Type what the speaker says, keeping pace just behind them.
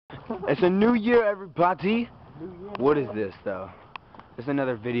It's a new year, everybody. What is this, though? It's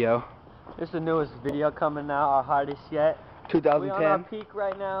another video. It's the newest video coming out, our hardest yet. 2010. We're on our peak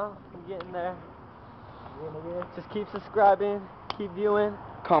right now. We're getting there. Just keep subscribing, keep viewing.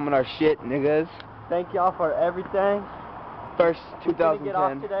 Comment our shit, niggas. Thank y'all for everything. First, We're gonna get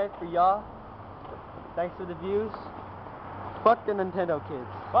off 2010. today for y'all. Thanks for the views. Fuck the Nintendo kids.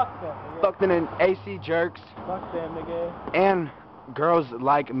 Fuck them, nigga. Fuck the AC Jerks. Fuck them, nigga. And Girls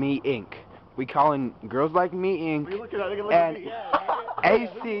Like Me Inc. We calling Girls Like Me Inc. We looking at nigga, and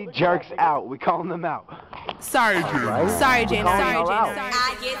AC AC Jerks out. We calling them out. Sorry, Jane. Right? Sorry, Jane. Sorry, Jane.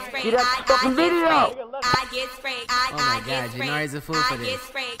 I get sprayed. See that fucking video? I get sprayed. Oh my god, Janari's a fool for this.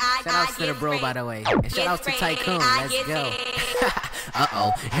 Shout outs to the bro, by the way. And shout out to Tycoon. Let's go.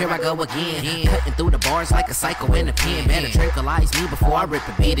 Uh-oh, here I go again. Cutting through the bars like a psycho in a pen. Better tranquilize me before I rip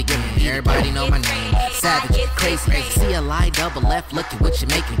a beat again. Everybody know my name. Savage, crazy. See a lie, double left, look at what you're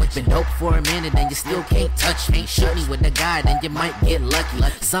making. Been dope for a minute and you still can't touch me. Shoot me with the guy, then you might get lucky.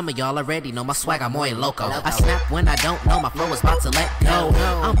 Some of y'all already know my swag, I'm muy loco. I snap when I don't know, my flow is about to let go.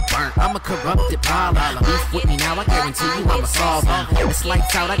 I'm burnt, I'm a corrupted problem. Beef with me now, I guarantee you I'ma solve them. It's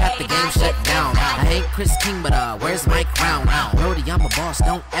lights out, I got the game shut down. I ain't Chris King, but where's my crown? Brody, I'm a boss,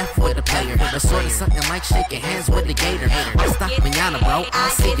 don't F with a player. But sort of something like shaking hands with the gator. I'll stop manana, bro, I'll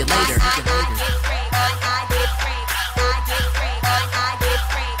see you later.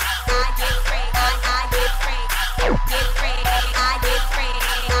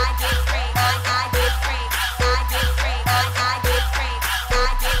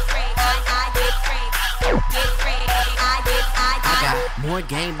 More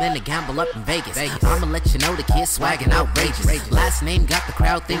game than to gamble up in Vegas. I'ma let you know the kid's swaggin' outrageous. Last name got the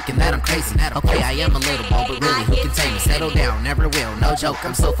crowd thinking that I'm crazy. Okay, I am a little boy, but really, who can tame me? Settle down, never will. No joke,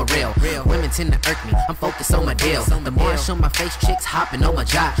 I'm so for real. Women tend to irk me, I'm focused on my deal. The more I show my face, chicks hopping on my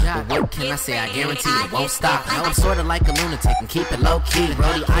job. But what can I say? I guarantee it won't stop. I'm sorta like a lunatic and keep it low key.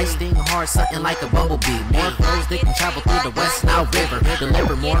 Brody, I sting hard, something like a bumblebee. More flows that can travel through the West Nile River.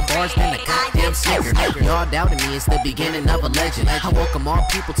 Deliver more bars than a goddamn snicker. Y'all doubting me, it's the beginning of a legend. I welcome all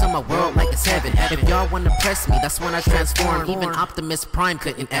people to my world like it's heaven. If y'all wanna press me, that's when I transform. Even Optimus Prime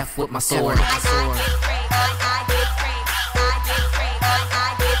couldn't F with my sword.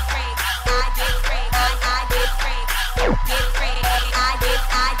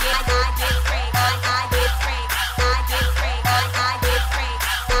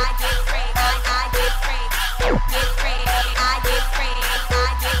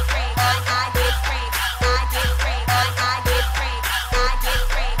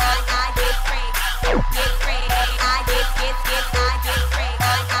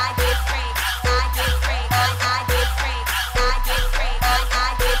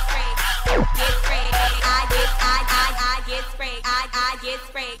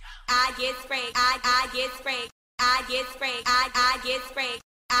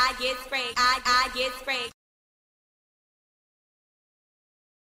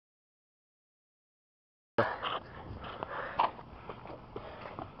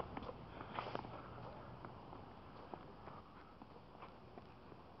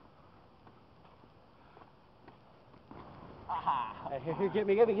 Here, get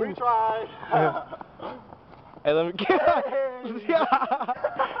me. We tried. Hey, let me get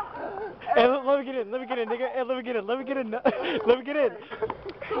Hey, let me get in, nigga. Hey, let me get in. Let me get in.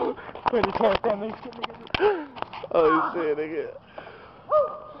 Wait, the car family. Oh shit, nigga.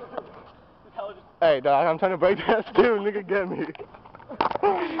 Hey, dog, I'm trying to break dance too, nigga, get me.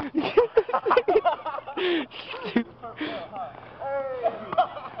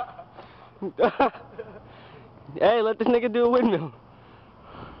 Hey, let this nigga do a windmill.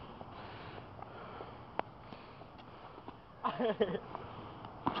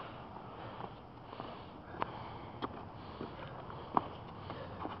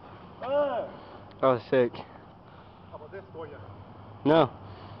 Oh, sick. How about this for you? No,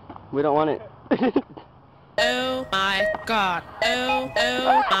 we don't want it. Oh my god. Oh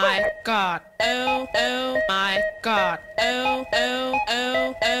my god. Oh my god. Oh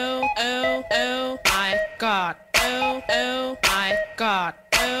my god. Oh my god.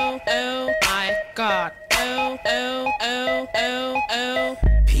 Oh my god.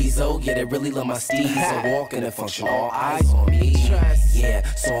 Pizzo, yeah, they really love my steez. I walk in and function, all eyes on me. Yeah,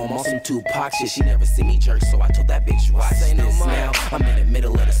 so I'm on some Tupac shit. She never see me jerk, so I told that bitch, watch this now. I'm in the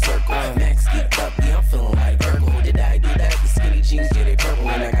middle of the circle. Max geeked up, yeah, I'm feeling like Virgo. Did I do that? The skinny jeans, yeah, they purple.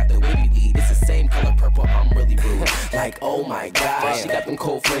 And I got the wavy weed, it's the same color purple. I'm really rude. Like, oh my god, she got them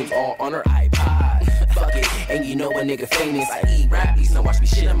cold flames all on her iPod. Fuck it, and you know a nigga famous. I eat rappies, now watch me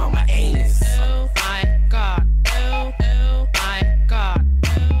shit, I'm on my anus. Oh my god. Oh my god.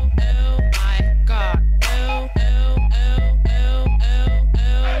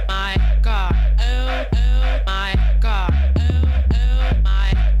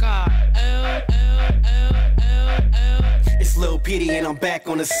 and I'm back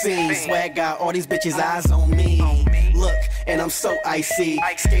on the scene. Swag got all these bitches' eyes on me. Look, and I'm so icy.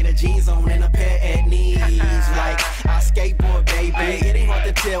 Skater jeans on and a pair at knees. Like, I skateboard, baby. It ain't hard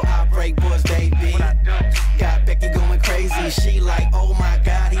to tell I break boards, baby. Got Becky going crazy. She like, oh my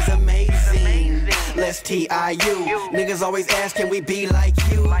God, he's amazing. Let's T.I.U. Niggas always ask, can we be like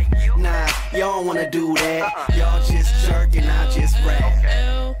you? Nah, y'all don't wanna do that. Y'all just jerk and I just rap.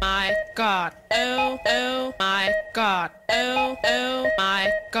 Oh my God. Oh, oh my God. Oh, oh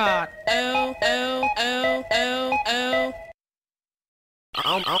my God. Oh, oh, oh, oh, oh.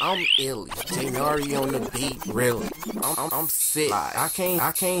 I'm illy. Janari on the beat, really. I'm sick. I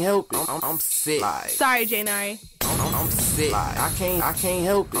can't help it. I'm sick. Sorry, Janari. I'm sick. I can't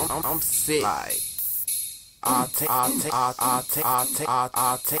help it. I'm sick. I'll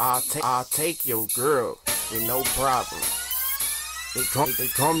take your girl with no problem. They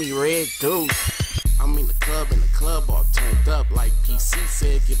call me Red Dude. I'm in the club and the club all turned up. Like PC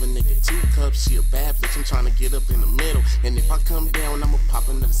said, give a nigga 2 cups. She a bad bitch, I'm tryna get up in the middle. And if I come down, I'ma pop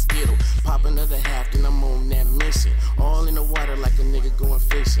another Skittle. Pop another half, then I'm on that mission. All in the water like a nigga going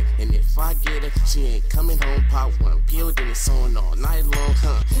fishing. And if I get her, she ain't coming home. Pop 1 pill, then it's on all night long,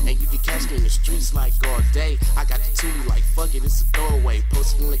 huh? And you can catch me in the streets like all day. I got the 2 like fuck it, it's a throwaway.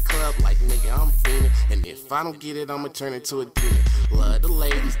 Posted in the club like nigga, I'm fiending. And if I don't get it, I'ma turn it to a demon. Love the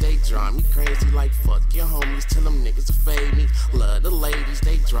ladies, they drive me crazy like fuck your homies, tell them niggas to fade me. Love the ladies,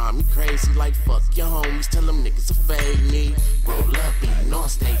 they drive me crazy like fuck your homies, tell them niggas to fade me. Roll up and you know I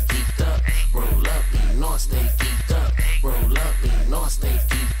stay geeked up. Roll up and you know I stay geeked up. Roll up and you know I stay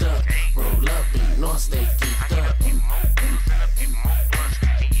geeked up. Roll up and you know I stay geeked up.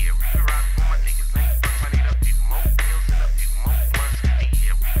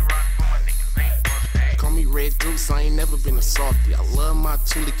 Red Goose, I ain't never been a softie. I love my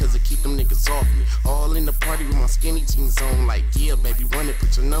Thule cause it keep them niggas off me. All in the party with my skinny jeans on. Like, yeah, baby, run it,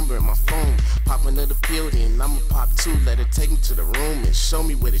 put your number in my phone. Pop another pill, then I'ma pop 2. Let her take me to the room and show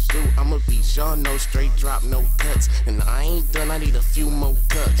me what it do. I'm a beast, y'all know, straight drop, no cuts. And I ain't done, I need a few more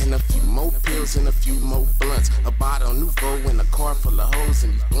cups. And a few more pills and a few more blunts. A bottle nouveau in a car full of hoes.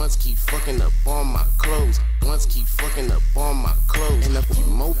 And these blunts keep fucking up on my clothes. Blunts keep fucking up on my clothes. And a few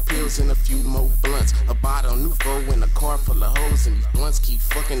more pills and a few more blunts. A bottle nouveau in a car full of hoes. And these blunts keep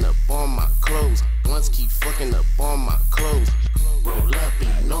fucking up on my clothes. Blunts keep fucking up on my clothes. Roll up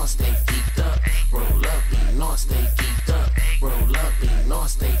and you know I stay geeked up. Roll up and you know I stay geeked up.